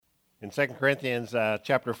In 2 Corinthians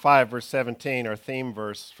chapter 5, verse 17, our theme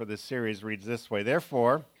verse for this series reads this way: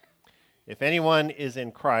 Therefore, if anyone is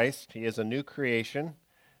in Christ, he is a new creation.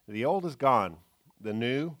 The old is gone, the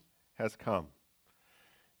new has come.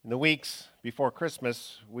 In the weeks before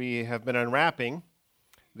Christmas, we have been unwrapping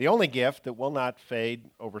the only gift that will not fade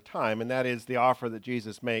over time, and that is the offer that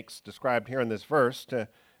Jesus makes, described here in this verse, to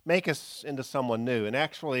make us into someone new, and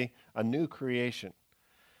actually a new creation.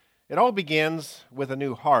 It all begins with a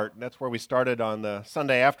new heart. That's where we started on the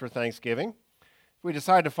Sunday after Thanksgiving. If we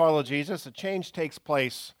decide to follow Jesus, a change takes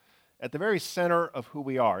place at the very center of who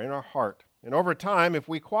we are, in our heart. And over time, if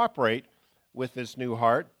we cooperate with this new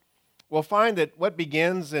heart, we'll find that what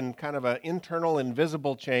begins in kind of an internal,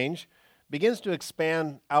 invisible change begins to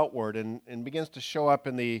expand outward and begins to show up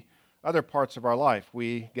in the other parts of our life.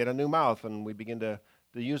 We get a new mouth and we begin to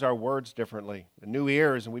use our words differently, and new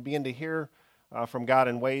ears, and we begin to hear from God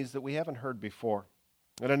in ways that we haven't heard before,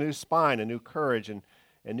 and a new spine, a new courage, and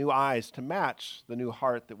new eyes to match the new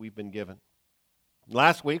heart that we've been given.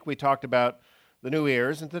 Last week we talked about the new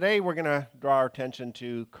ears, and today we're going to draw our attention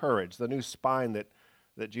to courage, the new spine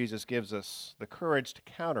that Jesus gives us, the courage to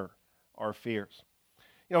counter our fears.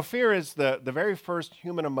 You know, fear is the very first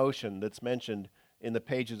human emotion that's mentioned in the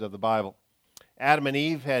pages of the Bible. Adam and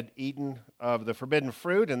Eve had eaten of the forbidden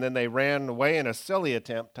fruit, and then they ran away in a silly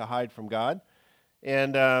attempt to hide from God.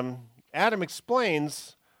 And Adam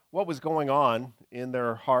explains what was going on in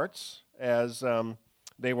their hearts as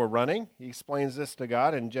they were running. He explains this to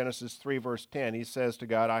God in Genesis 3, verse 10. He says to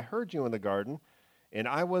God, I heard you in the garden, and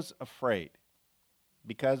I was afraid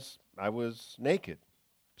because I was naked,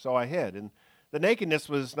 so I hid. And the nakedness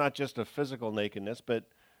was not just a physical nakedness, but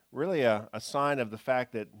really a sign of the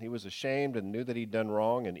fact that he was ashamed and knew that he'd done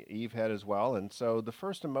wrong, and Eve had as well. And so the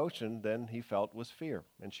first emotion then he felt was fear,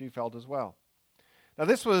 and she felt as well. Now,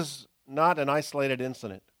 this was not an isolated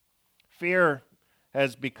incident. Fear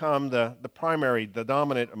has become the primary, the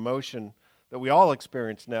dominant emotion that we all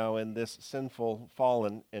experience now in this sinful,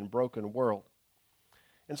 fallen, and broken world.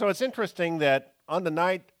 And so it's interesting that on the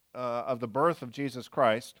night of the birth of Jesus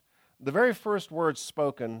Christ, the very first words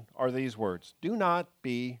spoken are these words: do not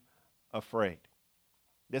be afraid.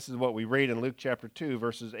 This is what we read in Luke chapter 2,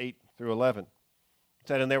 verses 8 through 11. It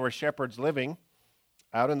said, and there were shepherds living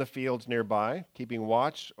out in the fields nearby, keeping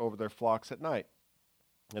watch over their flocks at night.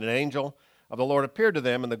 And an angel of the Lord appeared to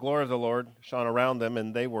them, and the glory of the Lord shone around them,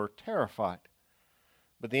 and they were terrified.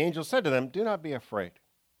 But the angel said to them, do not be afraid.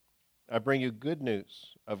 I bring you good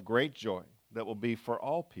news of great joy that will be for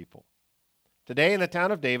all people. Today in the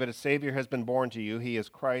town of David, a Savior has been born to you. He is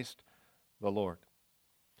Christ the Lord.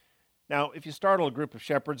 Now, if you startle a group of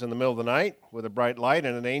shepherds in the middle of the night with a bright light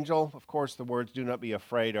and an angel, of course the words do not be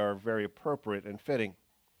afraid are very appropriate and fitting.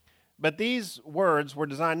 But these words were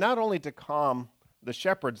designed not only to calm the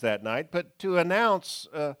shepherds that night, but to announce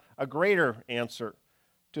a greater answer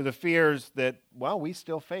to the fears that, well, we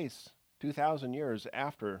still face 2,000 years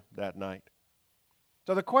after that night.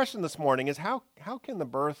 So the question this morning is, how can the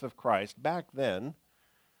birth of Christ back then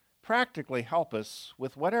practically help us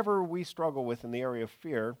with whatever we struggle with in the area of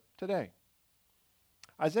fear today?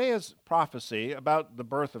 Isaiah's prophecy about the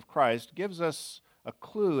birth of Christ gives us a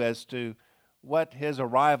clue as to what his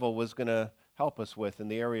arrival was going to help us with in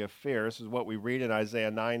the area of fear. This is what we read in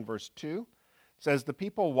Isaiah 9, verse 2. It says, the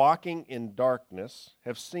people walking in darkness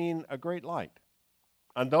have seen a great light.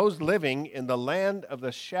 On those living in the land of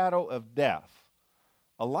the shadow of death,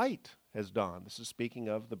 a light has dawned. This is speaking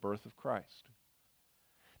of the birth of Christ.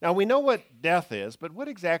 Now, we know what death is, but what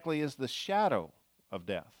exactly is the shadow of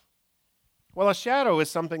death? Well, a shadow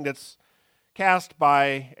is something that's cast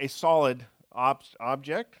by a solid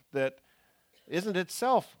object that isn't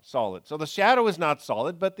itself solid. So the shadow is not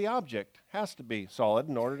solid, but the object has to be solid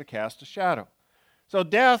in order to cast a shadow. So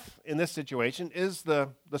death, in this situation, is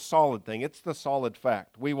the solid thing. It's the solid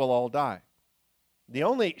fact. We will all die. The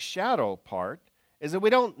only shadow part is that we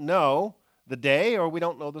don't know the day or we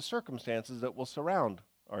don't know the circumstances that will surround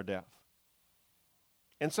our death.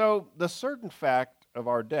 And so the certain fact of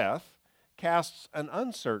our death casts an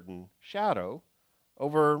uncertain shadow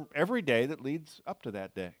over every day that leads up to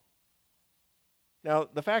that day. Now,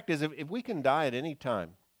 the fact is, if we can die at any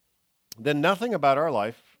time, then nothing about our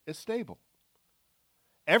life is stable.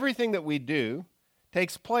 Everything that we do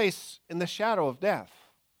takes place in the shadow of death,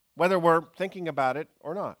 whether we're thinking about it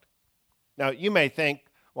or not. Now, you may think,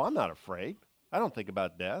 well, I'm not afraid. I don't think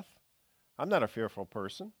about death. I'm not a fearful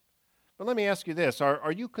person. But let me ask you this.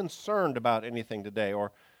 Are you concerned about anything today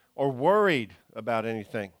or worried about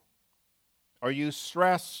anything? Are you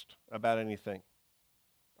stressed about anything?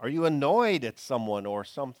 Are you annoyed at someone or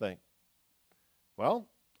something? Well,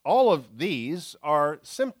 All of these are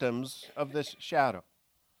symptoms of this shadow.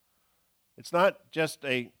 It's not just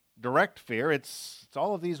a direct fear, it's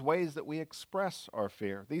all of these ways that we express our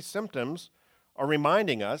fear. These symptoms are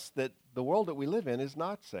reminding us that the world that we live in is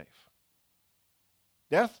not safe.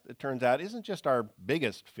 Death, it turns out, isn't just our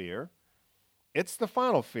biggest fear. It's the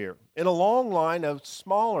final fear in a long line of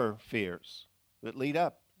smaller fears that lead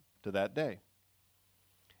up to that day.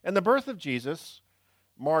 And the birth of Jesus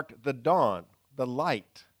marked the dawn, the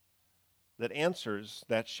light that answers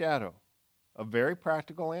that shadow, a very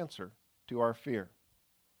practical answer to our fear.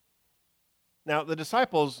 Now, the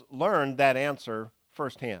disciples learned that answer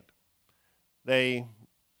firsthand. They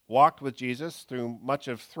walked with Jesus through much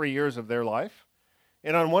of 3 years of their life,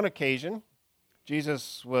 and on one occasion,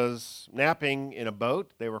 Jesus was napping in a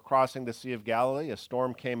boat. They were crossing the Sea of Galilee. A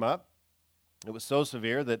storm came up. It was so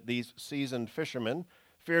severe that these seasoned fishermen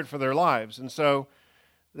feared for their lives, and so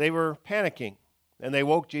they were panicking. And they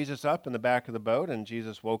woke Jesus up in the back of the boat, and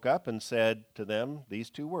Jesus woke up and said to them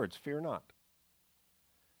these 2 words, "Fear not."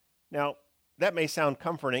 Now, that may sound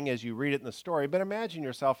comforting as you read it in the story, but imagine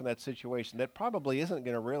yourself in that situation. That probably isn't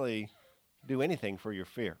going to really do anything for your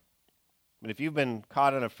fear. But if you've been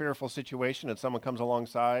caught in a fearful situation and someone comes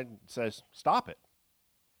alongside and says, "Stop it.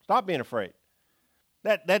 Stop being afraid,"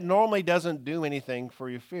 that normally doesn't do anything for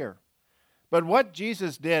your fear. But what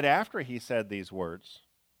Jesus did after he said these words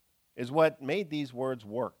is what made these words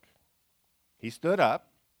work. He stood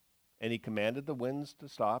up and he commanded the winds to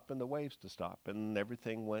stop and the waves to stop, and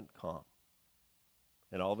everything went calm.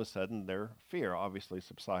 And all of a sudden, their fear obviously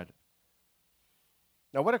subsided.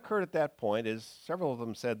 Now, what occurred at that point is several of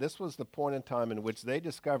them said this was the point in time in which they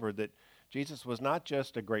discovered that Jesus was not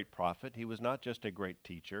just a great prophet, he was not just a great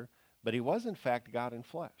teacher, but he was in fact God in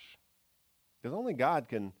flesh. Because only God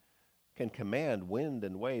can command wind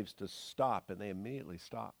and waves to stop, and they immediately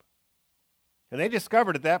stop. And they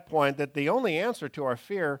discovered at that point that the only answer to our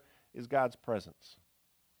fear is God's presence.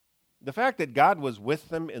 The fact that God was with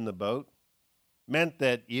them in the boat meant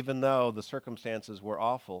that even though the circumstances were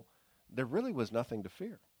awful, there really was nothing to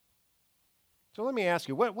fear. So let me ask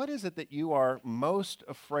you, what is it that you are most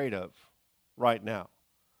afraid of right now?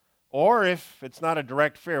 Or if it's not a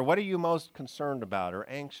direct fear, what are you most concerned about or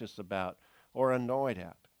anxious about or annoyed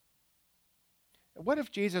at? What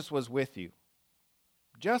if Jesus was with you,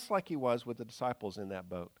 just like he was with the disciples in that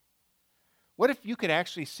boat? What if you could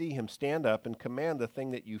actually see him stand up and command the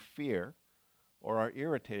thing that you fear or are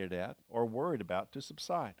irritated at or worried about to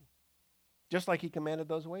subside, just like he commanded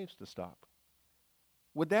those waves to stop?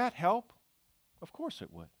 Would that help? Of course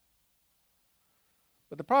it would.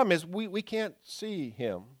 But the problem is we can't see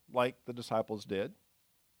him like the disciples did.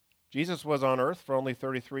 Jesus was on earth for only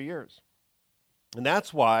 33 years. And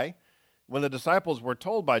that's why when the disciples were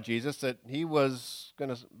told by Jesus that he was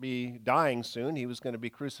going to be dying soon, he was going to be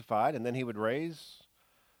crucified, and then he would raise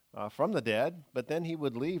from the dead, but then he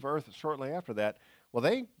would leave earth shortly after that, well,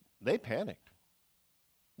 they panicked.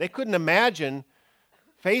 They couldn't imagine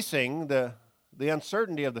facing the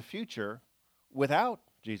uncertainty of the future without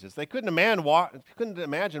Jesus. They couldn't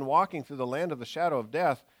imagine walking through the land of the shadow of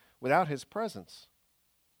death without his presence.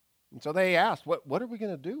 And so they asked, what are we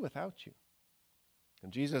going to do without you?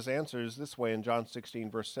 And Jesus answers this way in John 16,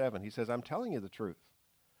 verse 7. He says, "I'm telling you the truth.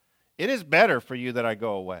 It is better for you that I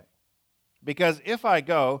go away. Because if I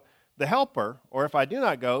go, the helper, or if I do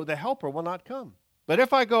not go, the helper will not come. But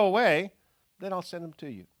if I go away, then I'll send him to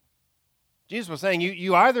you." Jesus was saying,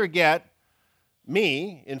 you either get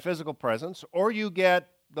me in physical presence, or you get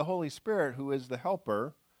the Holy Spirit, who is the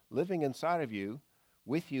helper, living inside of you,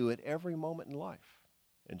 with you at every moment in life.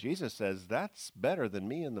 And Jesus says, that's better than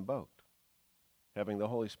me in the boat, having the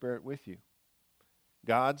Holy Spirit with you.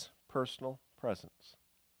 God's personal presence.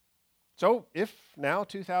 So if now,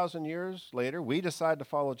 2,000 years later, we decide to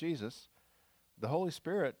follow Jesus, the Holy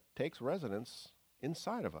Spirit takes residence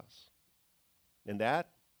inside of us. And that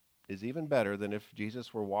is even better than if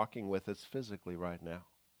Jesus were walking with us physically right now.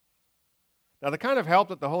 Now, the kind of help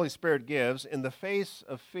that the Holy Spirit gives in the face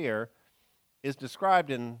of fear is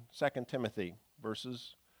described in 2 Timothy,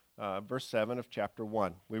 verse 7 of chapter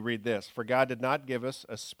 1. We read this: "For God did not give us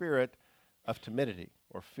a spirit of timidity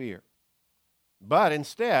or fear, but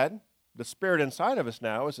instead, the spirit inside of us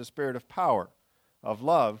now is a spirit of power, of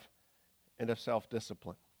love, and of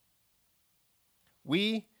self-discipline."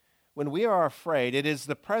 When we are afraid, it is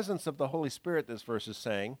the presence of the Holy Spirit, this verse is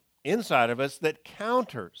saying, inside of us that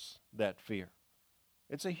counters that fear.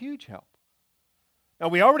 It's a huge help. Now,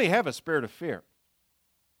 we already have a spirit of fear.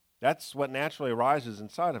 That's what naturally arises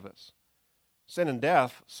inside of us. Sin and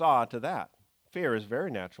death saw to that. Fear is very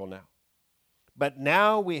natural now. But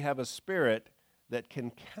now we have a spirit that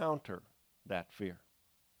can counter that fear.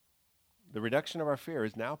 The reduction of our fear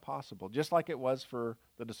is now possible, just like it was for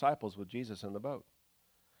the disciples with Jesus in the boat.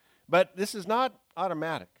 But this is not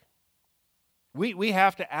automatic. We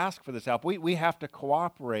have to ask for this help. We have to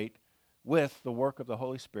cooperate with the work of the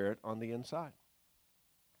Holy Spirit on the inside.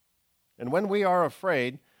 And when we are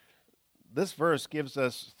afraid, this verse gives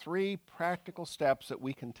us 3 practical steps that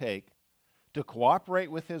we can take to cooperate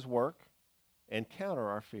with His work and counter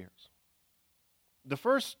our fears. The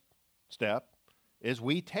first step is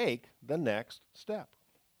we take the next step.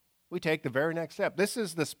 We take the very next step. This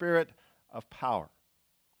is the spirit of power.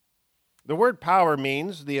 The word power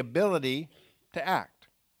means the ability to act.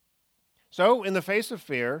 So, in the face of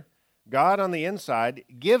fear, God on the inside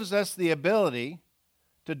gives us the ability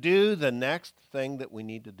to do the next thing that we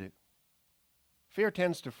need to do. Fear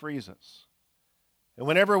tends to freeze us. And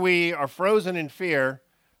whenever we are frozen in fear,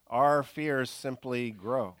 our fears simply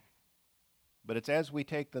grow. But it's as we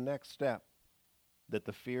take the next step that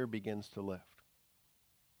the fear begins to lift.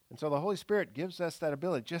 And so the Holy Spirit gives us that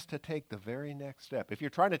ability just to take the very next step. If you're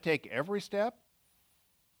trying to take every step,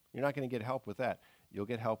 you're not going to get help with that. You'll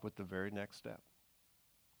get help with the very next step.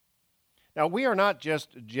 Now, we are not just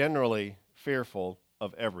generally fearful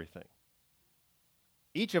of everything.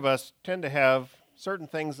 Each of us tend to have certain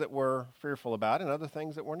things that we're fearful about and other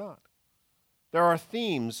things that we're not. There are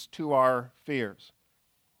themes to our fears.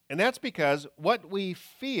 And that's because what we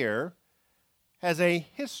fear has a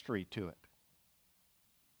history to it.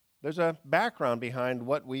 There's a background behind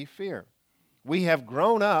what we fear. We have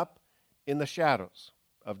grown up in the shadows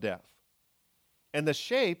of death. And the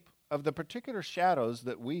shape of the particular shadows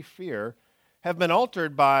that we fear have been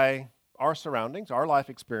altered by our surroundings, our life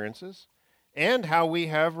experiences, and how we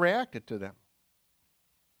have reacted to them.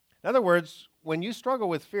 In other words, when you struggle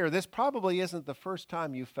with fear, this probably isn't the first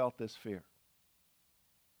time you felt this fear.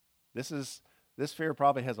 This fear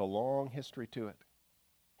probably has a long history to it.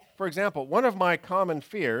 For example, one of my common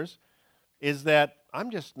fears is that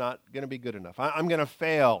I'm just not going to be good enough. I'm going to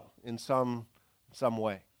fail in some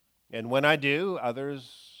way. And when I do,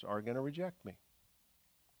 others are going to reject me.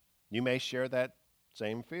 You may share that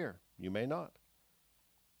same fear. You may not.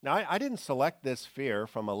 Now, I didn't select this fear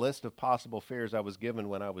from a list of possible fears I was given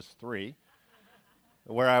when I was 3,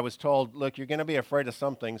 where I was told, look, you're going to be afraid of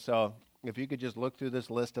something, so if you could just look through this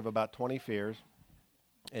list of about 20 fears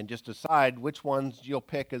and just decide which ones you'll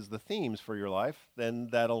pick as the themes for your life, then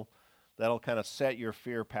that'll kind of set your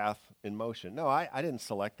fear path in motion. No, I didn't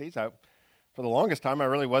select these. For the longest time, I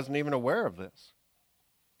really wasn't even aware of this.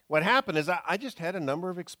 What happened is I just had a number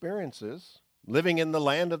of experiences living in the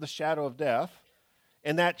land of the shadow of death,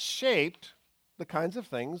 and that shaped the kinds of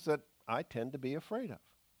things that I tend to be afraid of.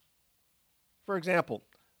 For example,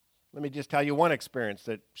 let me just tell you one experience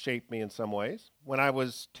that shaped me in some ways. When I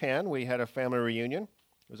was 10, we had a family reunion.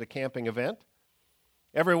 It was a camping event.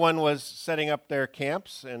 Everyone was setting up their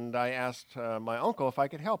camps, and I asked my uncle if I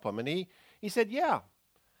could help him, and he said, yeah.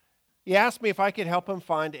 He asked me if I could help him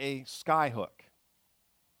find a skyhook.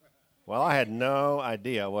 Well, I had no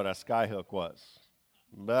idea what a skyhook was,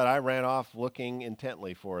 but I ran off looking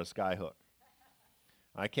intently for a skyhook.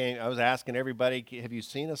 I was asking everybody, have you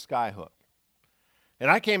seen a skyhook? And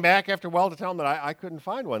I came back after a while to tell him that I couldn't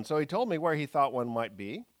find one. So he told me where he thought one might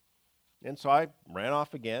be. And so I ran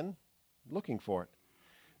off again looking for it.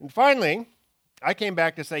 And finally, I came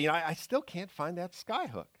back to say, I still can't find that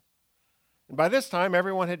skyhook. And by this time,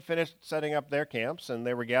 everyone had finished setting up their camps, and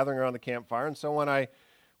they were gathering around the campfire. And so when I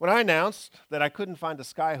announced that I couldn't find a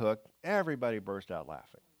skyhook, everybody burst out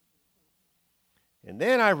laughing. And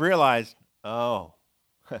then I realized,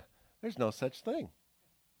 there's no such thing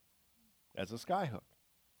as a skyhook.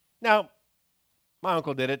 Now, my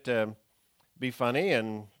uncle did it to be funny,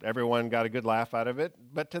 and everyone got a good laugh out of it.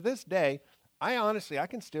 But to this day, I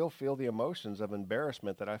can still feel the emotions of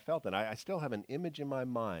embarrassment that I felt, and I still have an image in my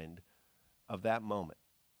mind of that moment.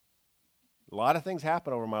 A lot of things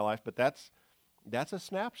happen over my life, but that's a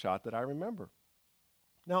snapshot that I remember.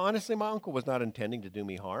 Now, honestly, my uncle was not intending to do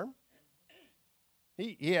me harm.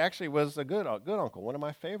 He actually was a good uncle, one of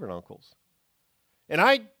my favorite uncles. And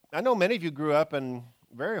I know many of you grew up in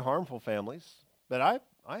very harmful families, but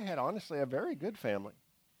I had honestly a very good family.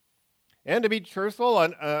 And to be truthful,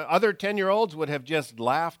 other 10-year-olds would have just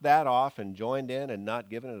laughed that off and joined in and not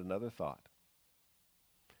given it another thought.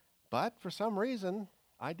 But for some reason,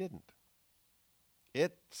 I didn't.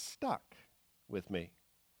 It stuck with me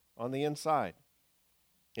on the inside.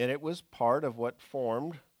 And it was part of what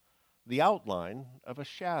formed the outline of a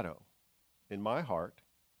shadow in my heart.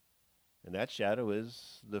 And that shadow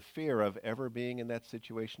is the fear of ever being in that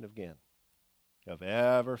situation again, of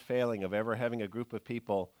ever failing, of ever having a group of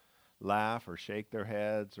people laugh or shake their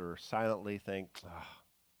heads or silently think,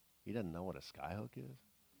 He doesn't know what a skyhook is.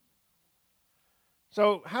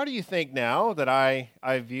 So how do you think now that I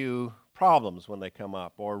view problems when they come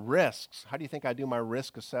up, or risks? How do you think I do my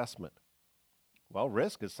risk assessment? Well,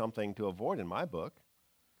 risk is something to avoid in my book,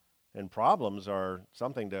 and problems are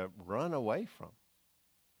something to run away from.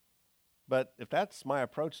 But if that's my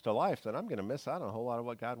approach to life, then I'm going to miss out on a whole lot of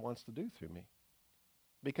what God wants to do through me.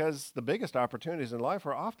 Because the biggest opportunities in life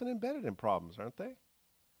are often embedded in problems, aren't they?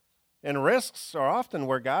 And risks are often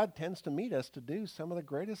where God tends to meet us to do some of the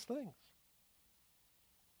greatest things.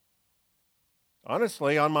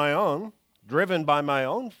 Honestly, on my own, driven by my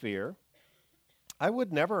own fear, I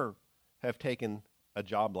would never have taken a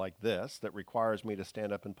job like this that requires me to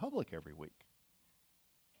stand up in public every week.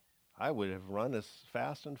 I would have run as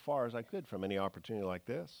fast and far as I could from any opportunity like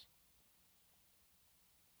this.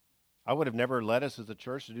 I would have never led us as a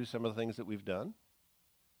church to do some of the things that we've done.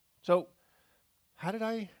 So, how did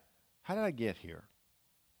I get here?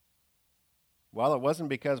 Well, it wasn't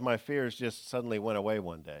because my fears just suddenly went away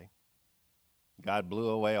one day. God blew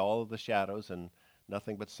away all of the shadows and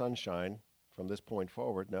nothing but sunshine from this point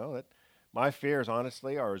forward. No, that my fears,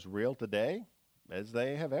 honestly, are as real today as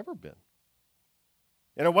they have ever been.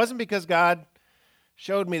 And it wasn't because God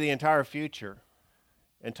showed me the entire future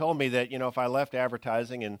and told me that, if I left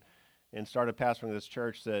advertising and started pastoring this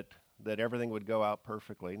church that everything would go out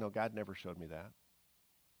perfectly. No, God never showed me that.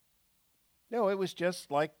 No, it was just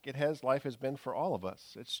like life has been for all of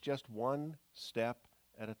us. It's just one step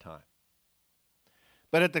at a time.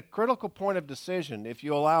 But at the critical point of decision, if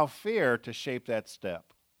you allow fear to shape that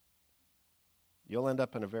step, you'll end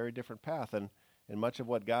up in a very different path. And much of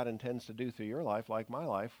what God intends to do through your life, like my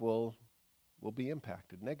life, will be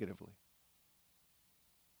impacted negatively.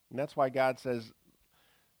 And that's why God says,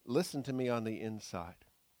 listen to me on the inside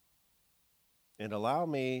and allow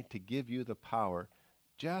me to give you the power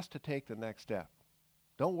just to take the next step.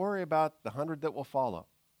 Don't worry about the 100 that will follow.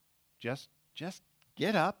 Just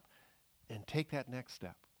get up and take that next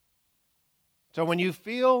step. So when you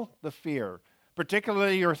feel the fear,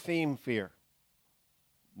 particularly your theme fear,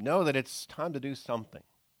 know that it's time to do something.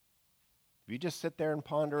 If you just sit there and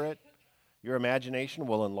ponder it, your imagination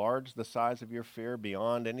will enlarge the size of your fear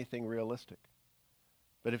beyond anything realistic.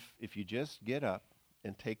 But if you just get up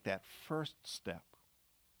and take that first step,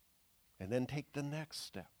 and then take the next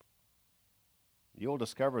step, you'll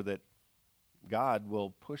discover that God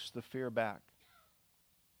will push the fear back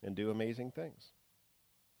and do amazing things.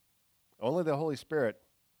 Only the Holy Spirit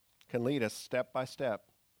can lead us step by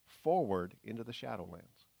step forward into the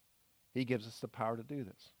Shadowlands. He gives us the power to do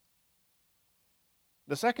this.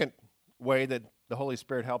 The second way that the Holy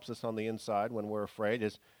Spirit helps us on the inside when we're afraid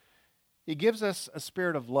is He gives us a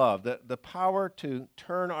spirit of love, the power to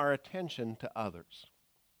turn our attention to others.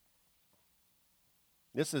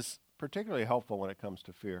 This is particularly helpful when it comes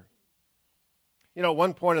to fear. At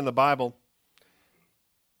one point in the Bible,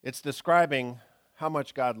 it's describing how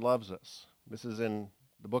much God loves us. This is in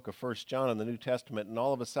the book of 1 John in the New Testament, and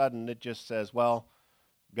all of a sudden it just says, well,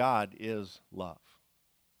 God is love.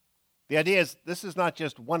 The idea is this is not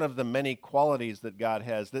just one of the many qualities that God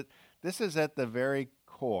has, that this is at the very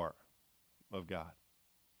core of God.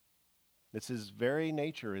 It's His very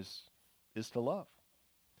nature is to love.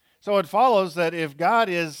 So it follows that if God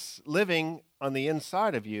is living on the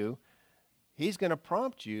inside of you, He's going to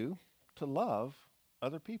prompt you to love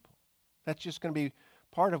other people. That's just going to be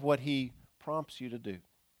part of what He prompts you to do.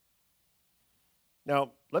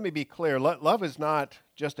 Now, let me be clear. Love is not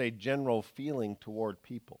just a general feeling toward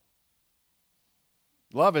people.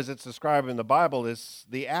 Love, as it's described in the Bible, is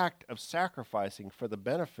the act of sacrificing for the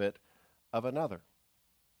benefit of another,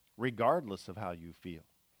 regardless of how you feel.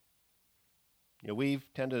 We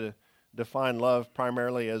tend to define love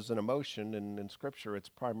primarily as an emotion, and in Scripture it's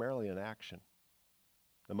primarily an action.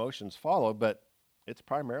 Emotions follow, but it's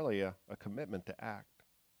primarily a commitment to act.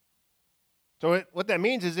 So what that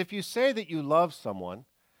means is if you say that you love someone,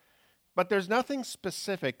 but there's nothing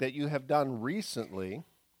specific that you have done recently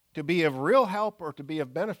to be of real help or to be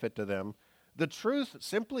of benefit to them, the truth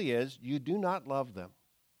simply is you do not love them.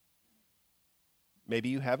 Maybe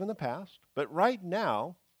you have in the past, but right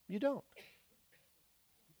now you don't.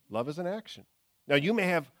 Love is an action. Now, you may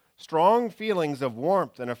have strong feelings of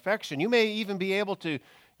warmth and affection. You may even be able to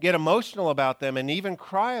get emotional about them and even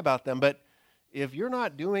cry about them, but if you're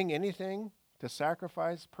not doing anything to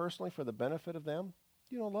sacrifice personally for the benefit of them,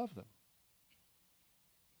 you don't love them.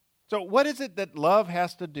 So what is it that love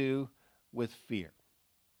has to do with fear?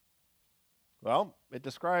 Well, it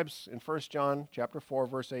describes in 1 John chapter 4,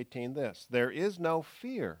 verse 18 this: there is no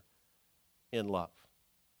fear in love,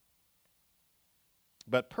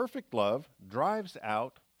 but perfect love drives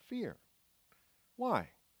out fear. Why?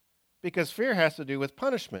 Because fear has to do with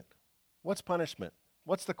punishment. What's punishment?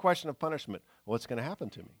 What's the question of punishment? What's going to happen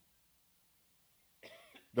to me?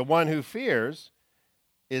 The one who fears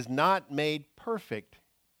is not made perfect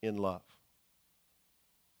in love.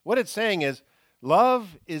 What it's saying is,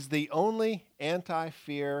 love is the only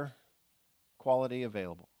anti-fear quality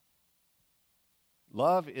available.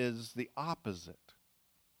 Love is the opposite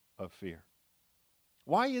of fear.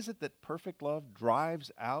 Why is it that perfect love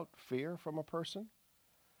drives out fear from a person?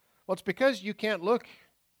 Well, it's because you can't look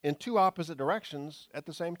in two opposite directions at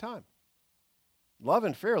the same time. Love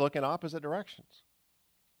and fear look in opposite directions.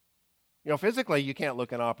 Physically, you can't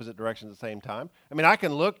look in opposite directions at the same time. I mean, I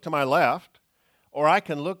can look to my left, or I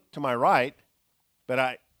can look to my right,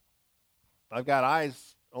 but I've got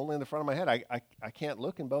eyes only in the front of my head. I can't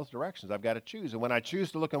look in both directions. I've got to choose. And when I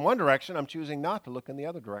choose to look in one direction, I'm choosing not to look in the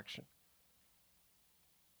other direction.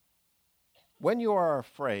 When you are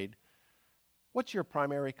afraid, what's your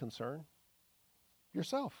primary concern?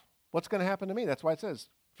 Yourself. What's going to happen to me? That's why it says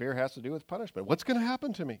fear has to do with punishment. What's going to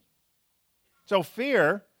happen to me? So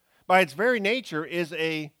fear, by its very nature, is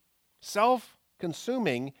a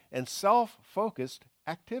self-consuming and self-focused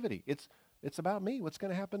activity. It's about me. What's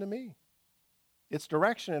going to happen to me? Its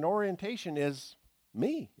direction and orientation is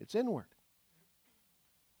me. It's inward.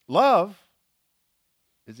 Love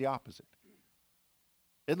is the opposite.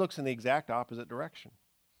 It looks in the exact opposite direction.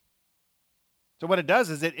 So what it does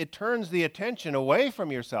is it turns the attention away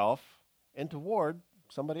from yourself and toward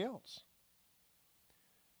somebody else.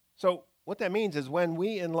 So what that means is when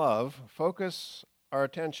we in love focus our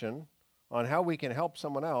attention on how we can help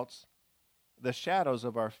someone else, the shadows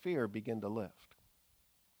of our fear begin to lift.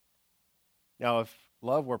 Now, if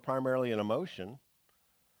love were primarily an emotion,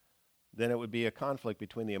 then it would be a conflict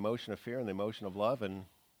between the emotion of fear and the emotion of love, and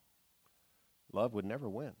love would never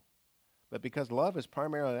win. But because love is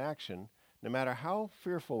primarily an action, no matter how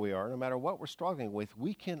fearful we are, no matter what we're struggling with,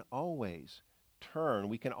 we can always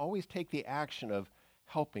we can always take the action of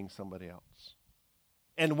helping somebody else.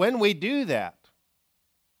 And when we do that,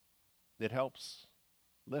 it helps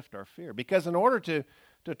lift our fear. Because in order to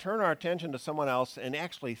turn our attention to someone else and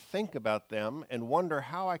actually think about them and wonder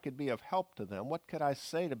how I could be of help to them, what could I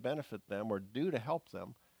say to benefit them or do to help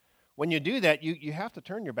them, when you do that, you have to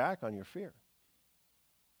turn your back on your fear.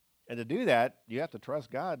 And to do that, you have to trust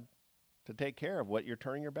God to take care of what you're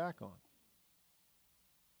turning your back on.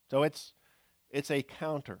 So it's a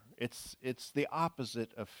counter. It's the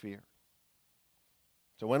opposite of fear.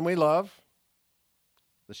 So when we love,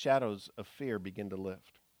 the shadows of fear begin to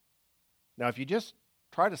lift. Now, if you just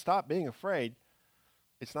try to stop being afraid,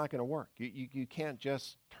 it's not going to work. You can't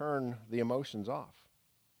just turn the emotions off.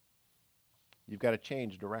 You've got to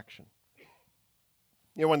change direction.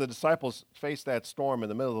 When the disciples faced that storm in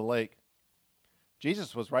the middle of the lake,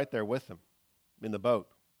 Jesus was right there with them in the boat.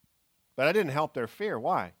 But that didn't help their fear.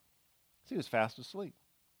 Why? Because he was fast asleep.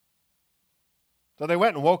 So they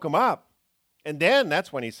went and woke him up. And then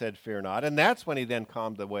that's when he said, "Fear not." And that's when he then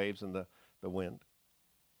calmed the waves and the wind.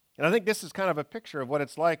 And I think this is kind of a picture of what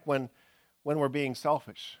it's like when we're being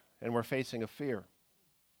selfish and we're facing a fear.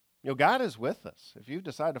 God is with us. If you've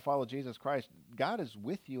decided to follow Jesus Christ, God is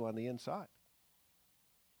with you on the inside.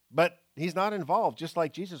 But he's not involved, just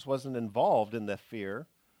like Jesus wasn't involved in the fear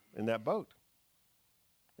in that boat.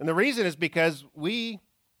 And the reason is because we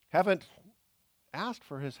haven't asked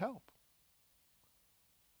for his help.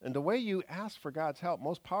 And the way you ask for God's help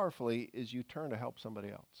most powerfully is you turn to help somebody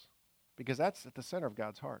else. Because that's at the center of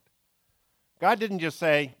God's heart. God didn't just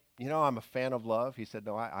say, I'm a fan of love. He said,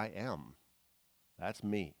 no, I am. That's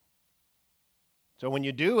me. So when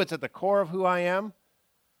you do, it's at the core of who I am.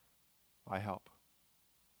 I help.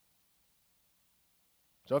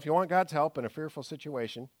 So if you want God's help in a fearful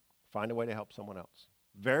situation, find a way to help someone else.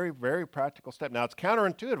 Very, very practical step. Now, it's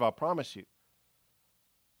counterintuitive, I'll promise you.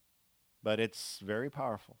 But it's very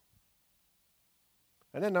powerful.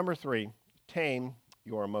 And then number 3, tame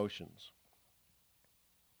your emotions.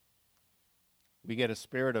 We get a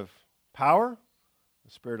spirit of power,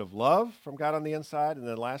 a spirit of love from God on the inside, and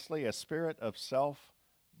then lastly, a spirit of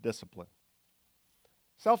self-discipline.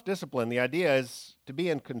 Self-discipline, the idea is to be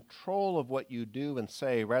in control of what you do and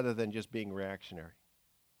say rather than just being reactionary.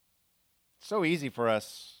 It's so easy for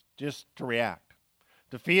us just to react,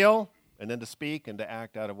 to feel, and then to speak and to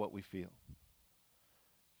act out of what we feel.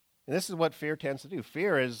 And this is what fear tends to do.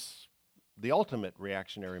 Fear is the ultimate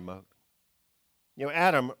reactionary mode.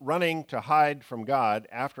 Adam running to hide from God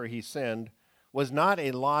after he sinned was not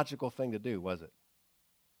a logical thing to do, was it?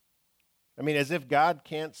 I mean, as if God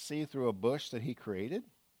can't see through a bush that he created?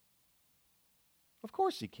 Of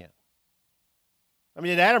course he can. I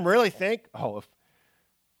mean, did Adam really think,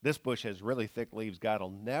 this bush has really thick leaves. God will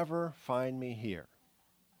never find me here.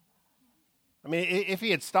 I mean, if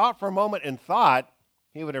he had stopped for a moment and thought,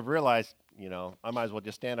 he would have realized, I might as well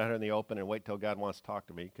just stand out here in the open and wait till God wants to talk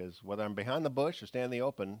to me, because whether I'm behind the bush or stand in the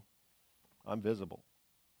open, I'm visible.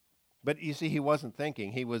 But you see, he wasn't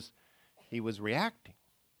thinking. He was reacting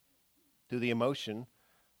to the emotion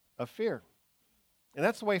of fear. And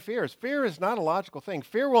that's the way fear is. Fear is not a logical thing.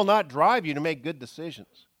 Fear will not drive you to make good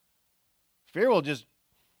decisions. Fear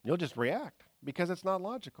you'll just react because it's not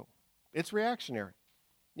logical. It's reactionary.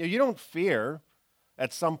 You don't fear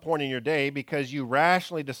at some point in your day because you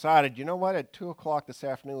rationally decided, you know what, at 2 o'clock this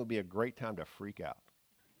afternoon would be a great time to freak out.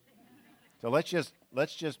 So let's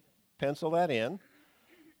just pencil that in,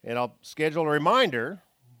 and I'll schedule a reminder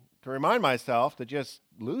to remind myself to just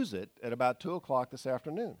lose it at about 2 o'clock this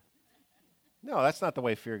afternoon. No, that's not the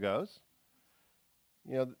way fear goes.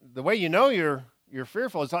 The way you're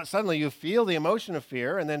fearful is suddenly you feel the emotion of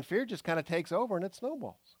fear, and then fear just kind of takes over and it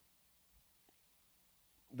snowballs.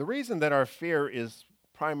 The reason that our fear is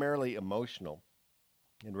primarily emotional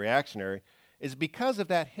and reactionary is because of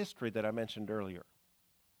that history that I mentioned earlier.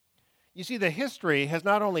 You see, the history has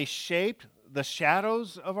not only shaped the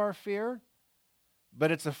shadows of our fear, but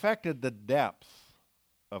it's affected the depth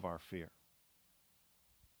of our fear.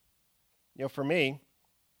 For me,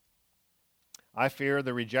 I fear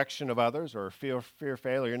the rejection of others or fear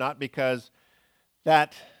failure, not because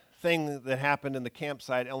that thing that happened in the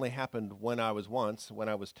campsite only happened when I was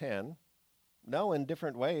 10. No, in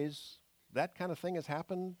different ways, that kind of thing has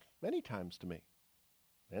happened many times to me,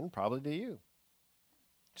 and probably to you.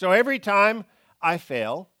 So every time I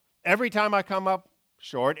fail, every time I come up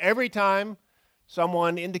short, every time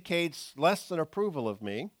someone indicates less than approval of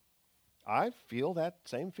me, I feel that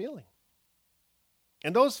same feeling.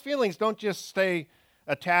 And those feelings don't just stay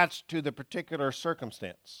attached to the particular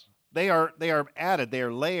circumstance. They are added, they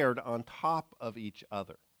are layered on top of each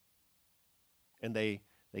other. And they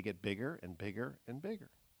get bigger and bigger and bigger.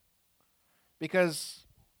 Because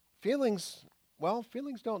feelings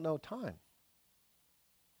don't know time.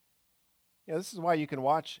 This is why you can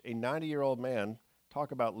watch a 90-year-old man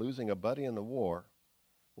talk about losing a buddy in the war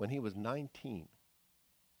when he was 19.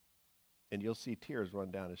 And you'll see tears run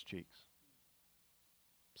down his cheeks.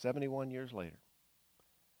 71 years later.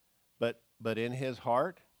 But in his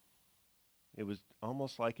heart, it was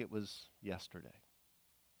almost like it was yesterday.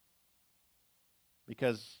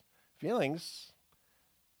 Because feelings,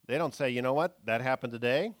 they don't say, you know what, that happened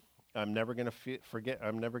today. I'm never going to forget.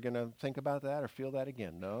 I'm never going to think about that or feel that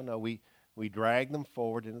again. No, we drag them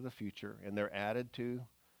forward into the future, and they're added to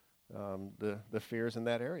the fears in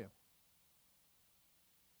that area.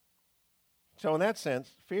 So in that sense,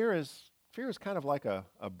 fear is kind of like a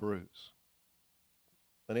bruise,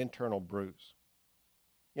 an internal bruise.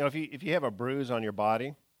 If you have a bruise on your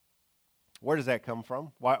body, where does that come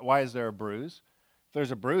from? Why is there a bruise? If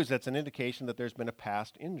there's a bruise, that's an indication that there's been a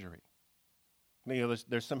past injury.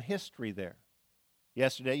 There's some history there.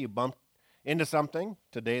 Yesterday you bumped into something.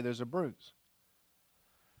 Today there's a bruise.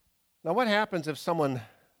 Now what happens if someone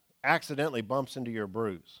accidentally bumps into your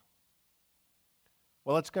bruise?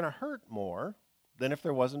 Well, it's going to hurt more than if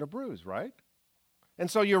there wasn't a bruise, right? And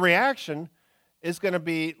so your reaction is going to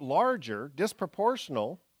be larger,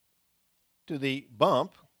 disproportional to the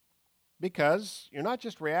bump, because you're not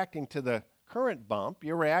just reacting to the current bump,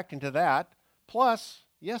 you're reacting to that plus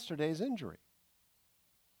yesterday's injury.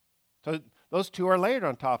 So those two are layered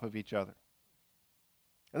on top of each other.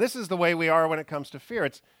 And this is the way we are when it comes to fear.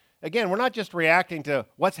 Again, we're not just reacting to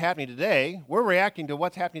what's happening today, we're reacting to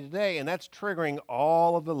what's happening today, and that's triggering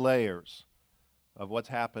all of the layers of what's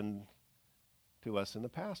happened to us in the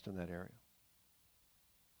past in that area.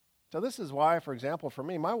 So this is why, for example, for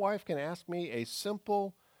me, my wife can ask me a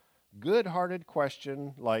simple, good-hearted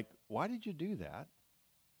question like, why did you do that?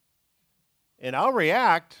 And I'll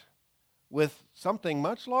react with something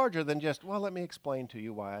much larger than just, well, let me explain to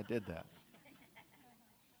you why I did that.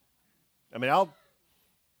 I mean, I'll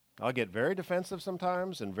get very defensive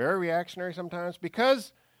sometimes and very reactionary sometimes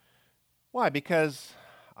because, why? Because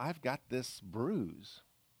I've got this bruise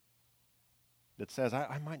that says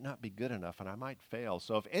I might not be good enough and I might fail.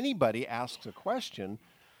 So if anybody asks a question,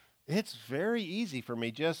 it's very easy for me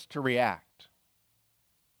just to react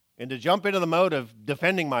and to jump into the mode of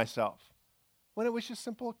defending myself when it was just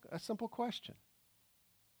a simple question.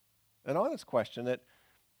 An honest question that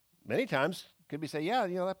many times could be say, yeah,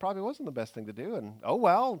 that probably wasn't the best thing to do, and oh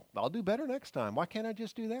well, I'll do better next time. Why can't I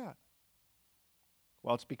just do that?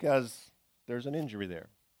 Well, it's because there's an injury there.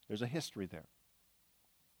 There's a history there.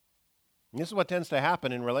 And this is what tends to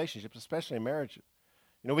happen in relationships, especially in marriage.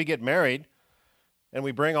 We get married, and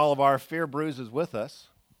we bring all of our fear bruises with us,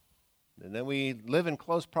 And then we live in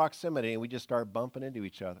close proximity and we just start bumping into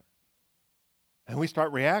each other. And we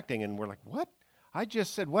start reacting and we're like, what? I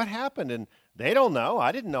just said, what happened? And they don't know.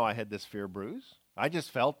 I didn't know I had this fear bruise. I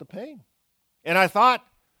just felt the pain. And I thought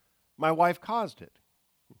my wife caused it.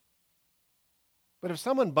 But if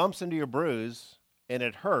someone bumps into your bruise and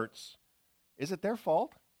it hurts, is it their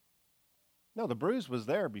fault? No, the bruise was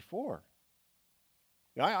there before.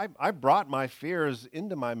 I brought my fears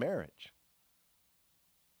into my marriage.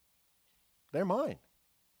 They're mine.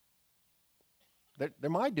 They're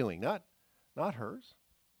my doing, not hers.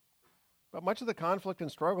 But much of the conflict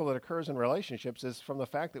and struggle that occurs in relationships is from the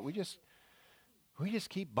fact that we just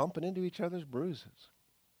keep bumping into each other's bruises.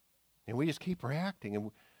 And we just keep reacting.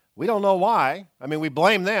 And we don't know why. I mean, we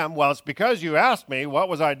blame them. Well, it's because you asked me, what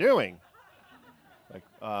was I doing? Like,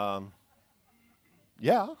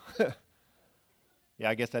 yeah. Yeah,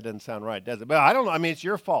 I guess that doesn't sound right, does it? But I don't know. I mean, it's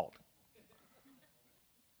your fault.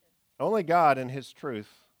 Only God in His truth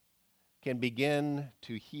can begin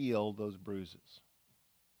to heal those bruises,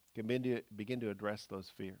 can begin to address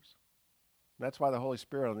those fears. And that's why the Holy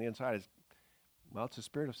Spirit on the inside is, well, it's a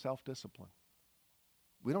spirit of self-discipline.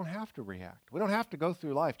 We don't have to react. We don't have to go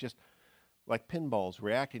through life just like pinballs,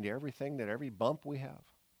 reacting to every bump we have.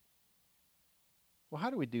 Well, how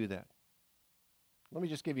do we do that? Let me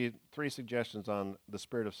just give you 3 suggestions on the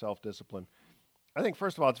spirit of self-discipline. I think,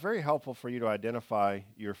 first of all, it's very helpful for you to identify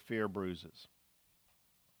your fear bruises.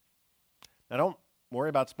 Now, don't worry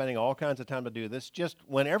about spending all kinds of time to do this. Just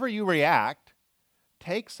whenever you react,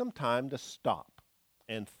 take some time to stop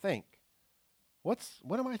and think. What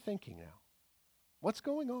am I thinking now? What's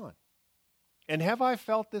going on? And have I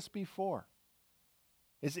felt this before?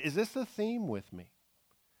 Is this a theme with me?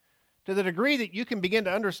 To the degree that you can begin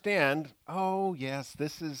to understand, oh yes,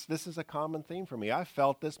 this is a common theme for me. I've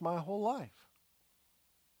felt this my whole life.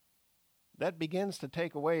 That begins to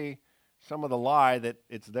take away some of the lie that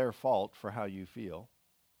it's their fault for how you feel.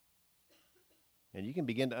 And you can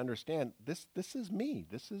begin to understand this is me.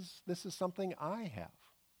 This is something I have.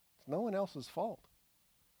 It's no one else's fault.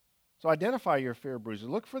 So identify your fear bruises.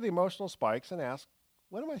 Look for the emotional spikes and ask,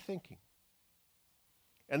 what am I thinking?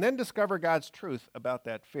 And then discover God's truth about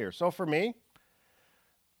that fear. So for me,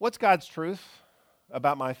 what's God's truth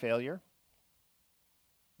about my failure?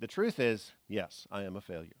 The truth is, yes, I am a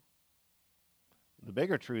failure. The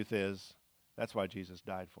bigger truth is, that's why Jesus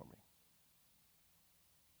died for me.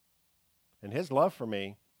 And His love for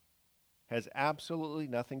me has absolutely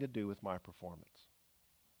nothing to do with my performance.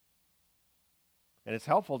 And it's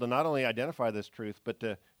helpful to not only identify this truth, but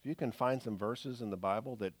if you can find some verses in the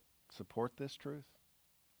Bible that support this truth,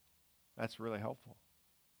 that's really helpful.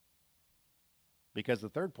 Because the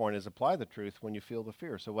third point is apply the truth when you feel the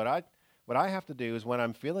fear. So what I have to do is when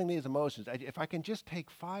I'm feeling these emotions, if I can just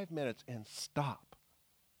take 5 minutes and stop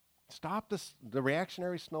the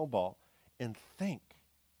reactionary snowball and think,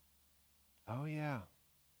 oh yeah,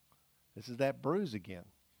 this is that bruise again.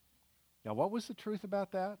 Now what was the truth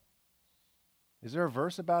about that? Is there a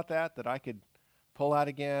verse about that I could pull out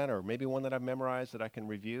again, or maybe one that I've memorized that I can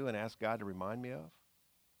review and ask God to remind me of?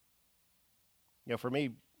 You know, for me,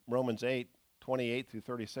 Romans 8:28 through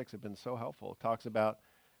 36 have been so helpful. It talks about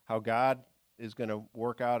how God is going to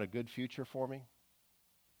work out a good future for me.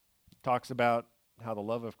 It talks about how the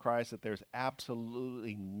love of Christ, that there's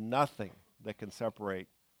absolutely nothing that can separate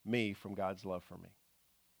me from God's love for me.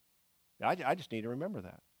 I just need to remember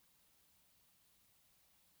that.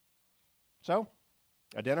 So,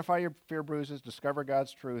 identify your fear bruises, discover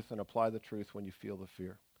God's truth, and apply the truth when you feel the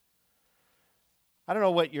fear. I don't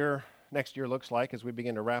know what your next year looks like as we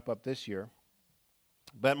begin to wrap up this year,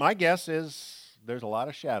 but my guess is there's a lot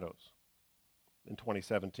of shadows in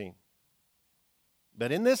 2017.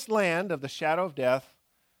 But in this land of the shadow of death,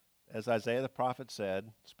 as Isaiah the prophet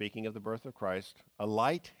said, speaking of the birth of Christ, a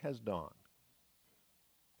light has dawned.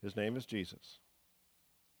 His name is Jesus.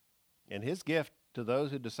 And His gift to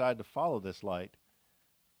those who decide to follow this light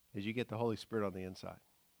is you get the Holy Spirit on the inside.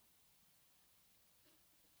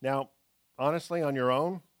 Now, honestly, on your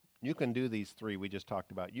own, you can do these 3 we just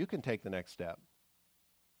talked about. You can take the next step.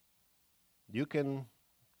 You can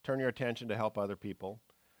turn your attention to help other people.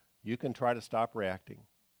 You can try to stop reacting.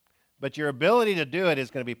 But your ability to do it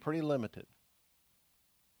is going to be pretty limited.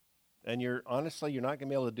 And honestly, you're not going to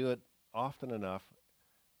be able to do it often enough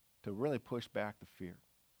to really push back the fear.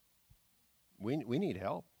 We need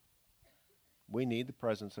help. We need the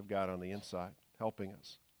presence of God on the inside helping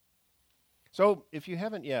us. So if you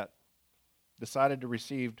haven't yet decided to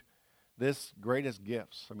receive this greatest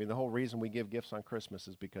gifts, I mean, the whole reason we give gifts on Christmas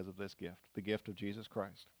is because of this gift, the gift of Jesus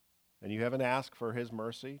Christ. And you haven't asked for His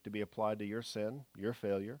mercy to be applied to your sin, your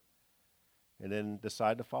failure, and then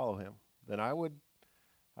decide to follow him, then I would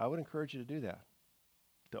encourage you to do that,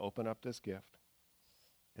 to open up this gift,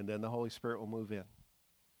 and then the Holy Spirit will move in.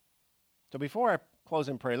 So before I close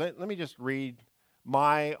in prayer, let me just read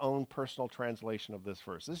my own personal translation of this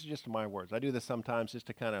verse. This is just my words. I do this sometimes just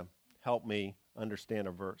to kind of help me understand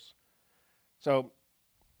a verse. So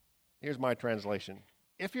here's my translation.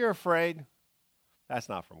 If you're afraid, that's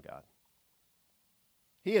not from God.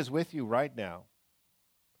 He is with you right now,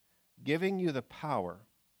 giving you the power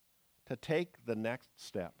to take the next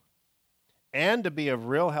step and to be of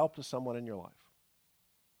real help to someone in your life.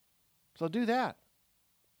 So do that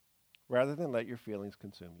rather than let your feelings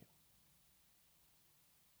consume you.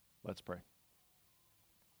 Let's pray.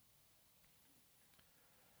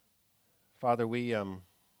 Father, we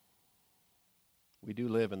do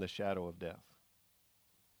live in the shadow of death.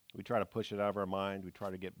 We try to push it out of our mind. We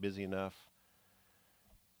try to get busy enough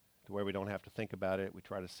to where we don't have to think about it. We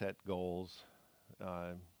try to set goals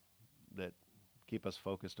that keep us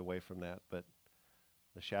focused away from that. But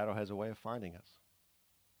the shadow has a way of finding us.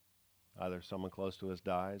 Either someone close to us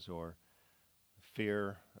dies, or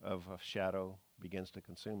fear of a shadow begins to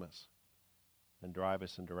consume us and drive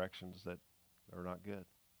us in directions that are not good.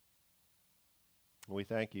 And we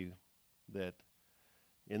thank you that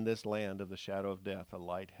in this land of the shadow of death, a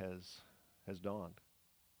light has dawned.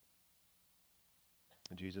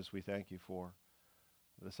 And Jesus, we thank you for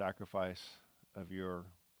the sacrifice of your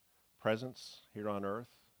presence here on earth,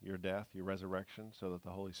 your death, your resurrection, so that the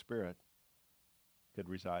Holy Spirit could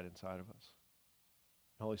reside inside of us.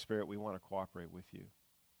 Holy Spirit, we want to cooperate with you.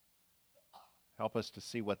 Help us to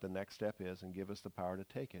see what the next step is and give us the power to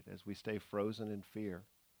take it. As we stay frozen in fear,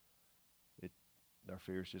 our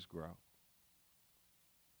fears just grow.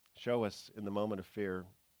 Show us in the moment of fear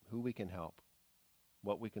who we can help,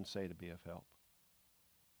 what we can say to be of help.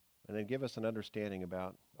 And then give us an understanding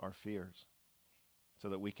about our fears so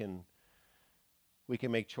that we can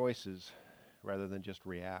make choices rather than just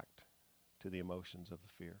react to the emotions of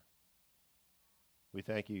the fear. We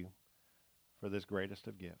thank you for this greatest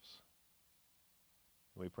of gifts.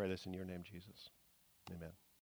 We pray this in your name, Jesus. Amen.